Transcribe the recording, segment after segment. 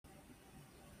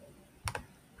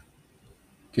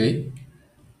Okay,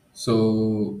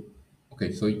 so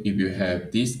so if you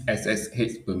have this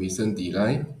SSH permission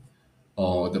deny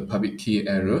or the public key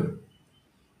error,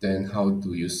 then how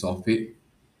do you solve it?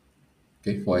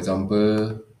 Okay, for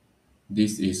example,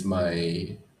 this is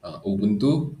my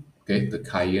Ubuntu, okay, the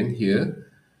client here,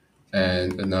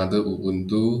 and another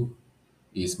Ubuntu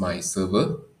is my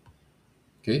server.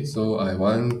 Okay, so I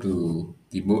want to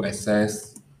remove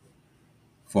access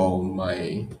from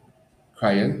my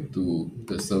client to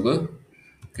the server.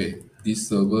 Okay, this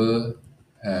server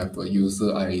have a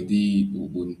user ID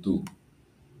Ubuntu.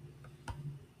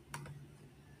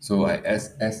 So I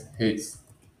SSH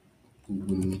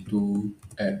Ubuntu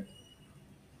app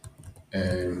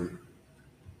and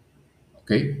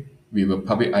okay with a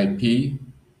public IP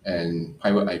and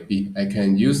private IP. I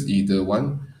can use either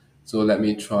one. So let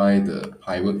me try the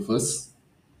private first.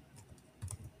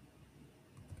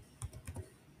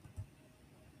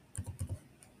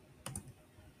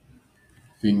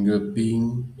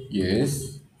 Fingerprint,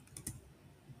 yes.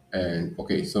 And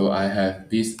okay, so I have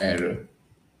this error,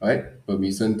 right?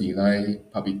 Permission deny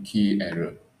public key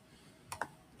error.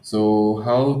 So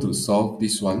how to solve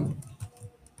this one?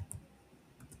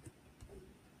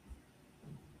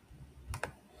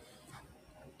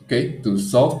 Okay, to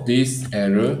solve this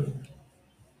error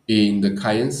in the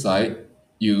client side,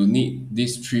 you need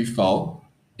these three files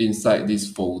inside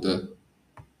this folder.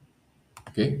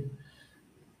 Okay,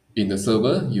 in the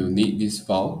server, you need this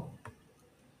file.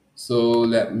 So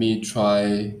let me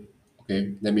try,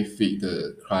 okay, let me feed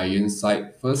the client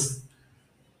side first.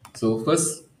 So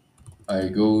first, I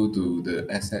go to the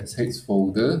SSH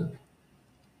folder.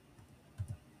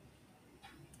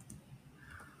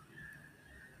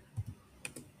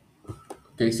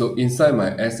 Okay, so inside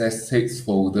my SSH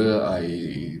folder,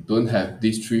 I don't have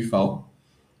these three files.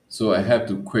 So I have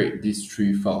to create these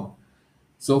three files.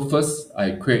 So first,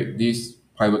 I create this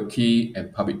private key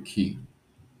and public key.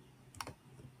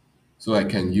 So I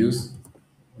can use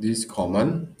this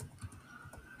command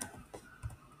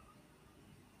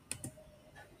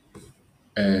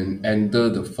and enter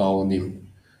the file name.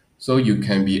 So you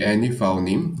can be any file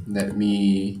name. Let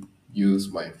me use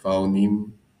my file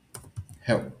name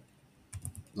help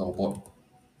robot.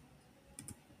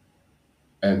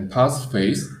 And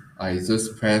passphrase, I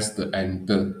just press the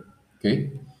enter.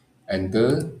 Okay,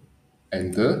 enter,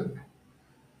 enter.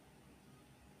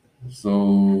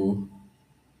 So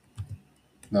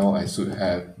now I should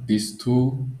have these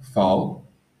two files.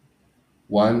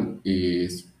 One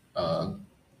is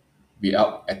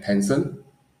without attention,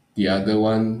 the other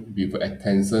one with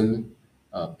attention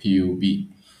pub.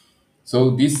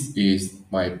 So this is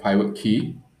my private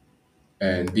key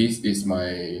and this is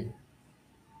my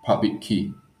public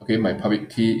key. Okay, my public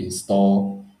key is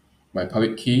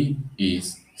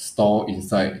stored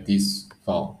inside this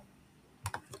file.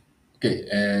 Okay,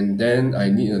 and then I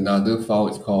need another file,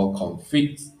 it's called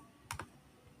config.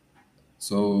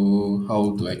 So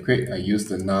how do I create? I use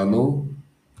the nano,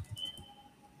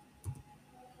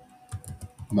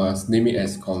 must name it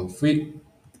as config.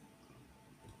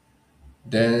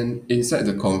 Then inside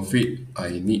the config,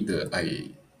 I need the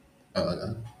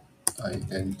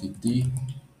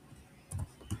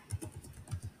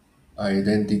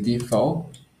identity file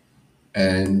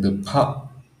and the path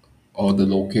or the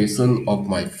location of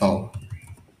my file.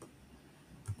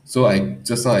 So I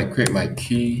create my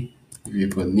key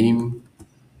with a name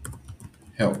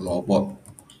help robot,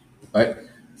 right?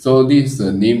 So this is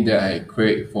the name that I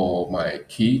create for my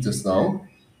key just now,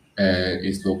 and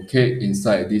it's located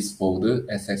inside this folder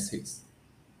SSH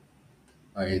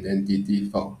identity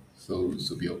file. So it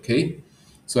should be okay.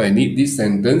 So I need this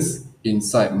sentence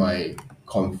inside my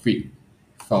config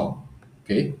file.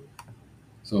 Okay.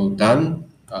 So done.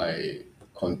 I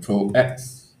Control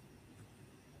X.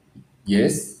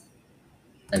 Yes.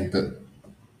 Enter.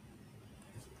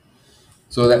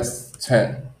 So let's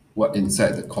check what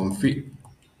inside the config.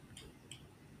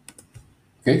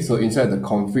 Okay, so inside the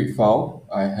config file,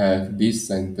 I have this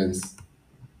sentence.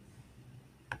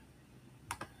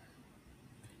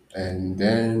 And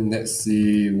then let's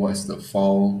see what's the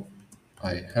file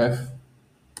I have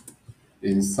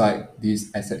inside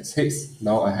this SSH.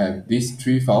 Now I have these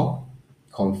three files,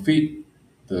 config,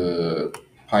 the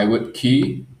private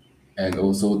key, and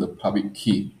also the public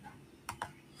key.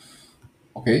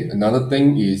 Okay, another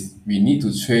thing is we need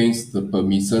to change the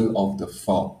permission of the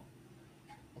file.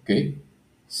 Okay,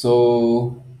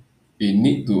 so it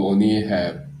need to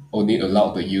only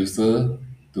allow the user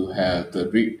to have the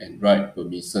read and write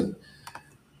permission.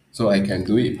 So I can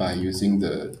do it by using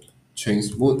the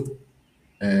change mode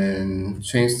and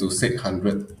change to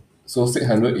 600. So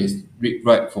 600 is read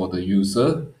write for the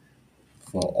user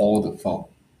for all the file.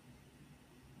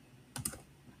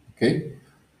 Okay,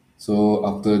 so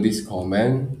after this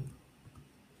command,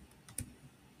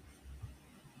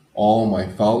 all my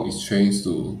file is changed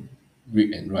to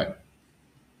read and write.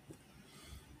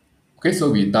 Okay,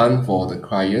 so we're done for the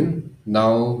client.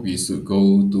 Now we should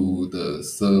go to the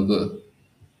server.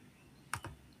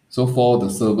 So for the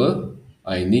server,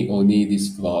 I need only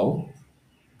this file.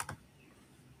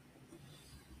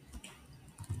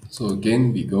 So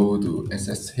again, we go to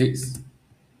SSH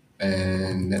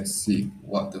and let's see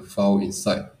what the file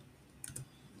inside.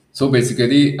 So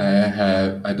basically,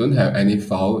 I don't have any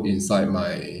file inside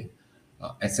my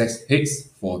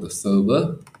SSH for the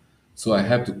server. So I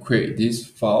have to create this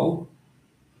file.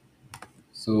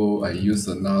 So I use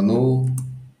a nano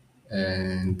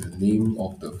and the name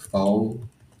of the file.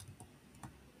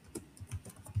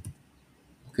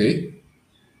 Okay,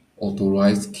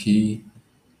 authorized key.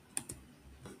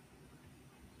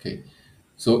 Okay,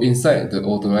 so inside the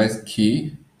authorized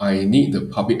key, I need the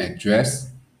public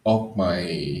address of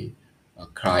my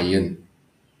client.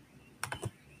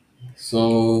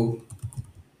 So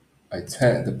I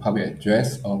type the public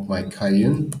address of my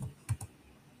client.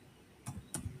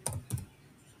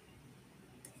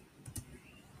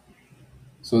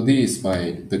 So this is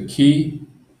the key.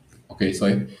 Okay,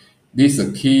 sorry. This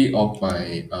is the key of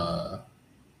my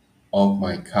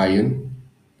client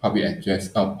public address,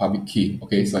 public key.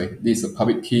 Okay, sorry. This is a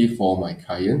public key for my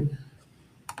client.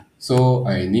 So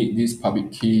I need this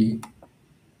public key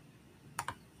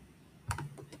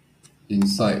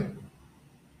inside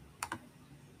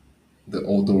the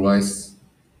authorized.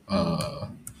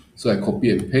 So I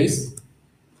copy and paste.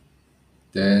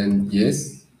 Then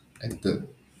yes, enter.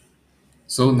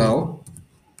 So now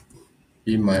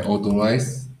in my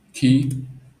authorized key,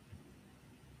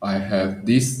 I have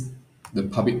the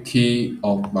public key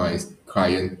of my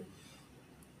client.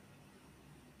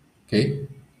 Okay,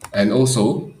 and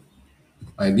also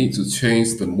I need to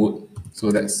change the mode. So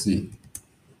let's see.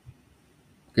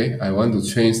 Okay, I want to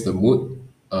change the mode,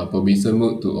 permission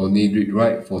mode to only read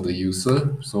write for the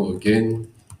user. So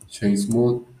again, change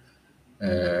mode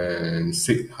and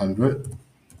 600.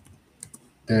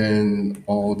 Then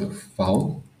all the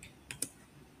file.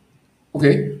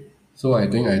 Okay, so I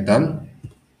think I done.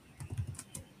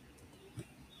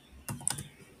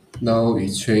 Now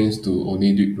it's changed to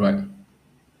only read write.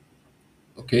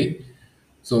 Okay,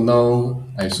 so now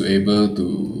I should able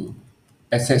to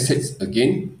access it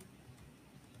again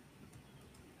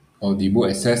or debug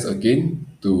access again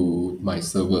to my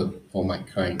server for my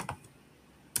client.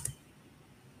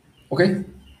 Okay,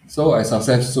 so I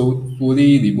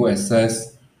successfully debug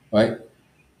access, right,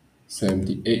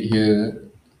 78 here,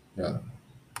 yeah,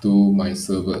 to my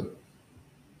server.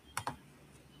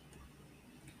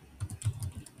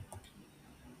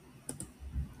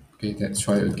 Okay, let's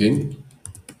try again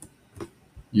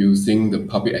using the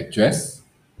public address.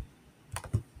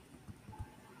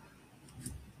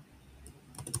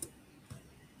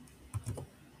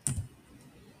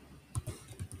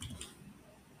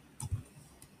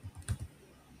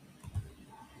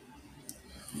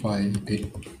 Five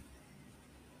eight.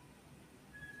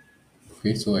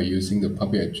 Okay, so I'm using the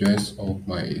public address of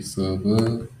my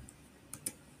server.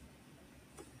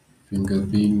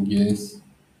 Fingerprint, yes.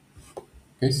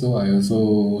 Okay, so I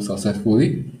also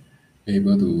successfully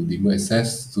able to debug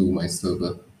access to my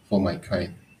server for my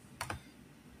client.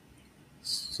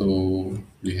 So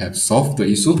we have solved the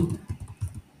issue.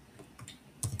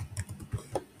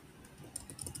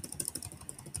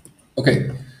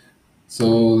 Okay, so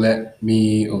let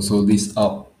me also list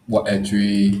out what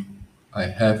entry I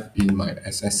have in my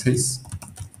SSH.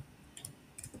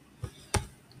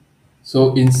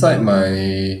 So inside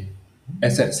my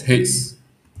SSH,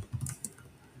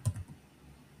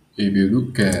 if you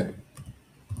look at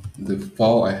the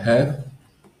file I have,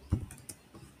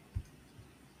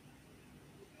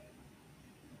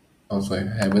 also I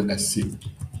haven't exit.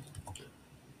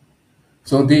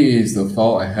 So this is the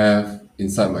file I have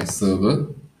inside my server.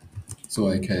 So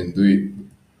I can do it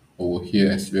over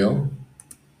here as well.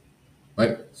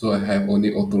 Right? So I have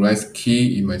only authorized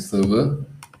key in my server.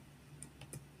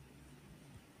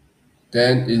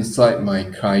 Then inside my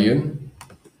client,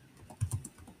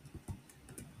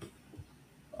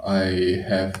 I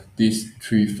have these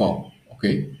three files.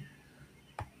 Okay.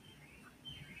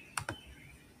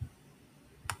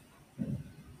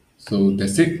 So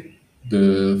that's it.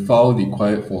 The file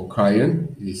required for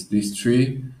client is these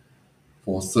three.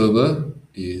 For server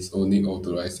is only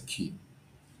authorized key.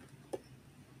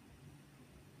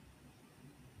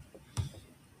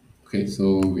 Okay,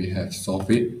 so we have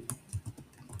solved it.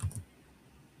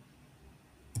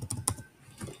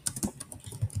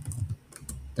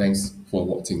 Thanks for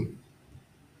watching.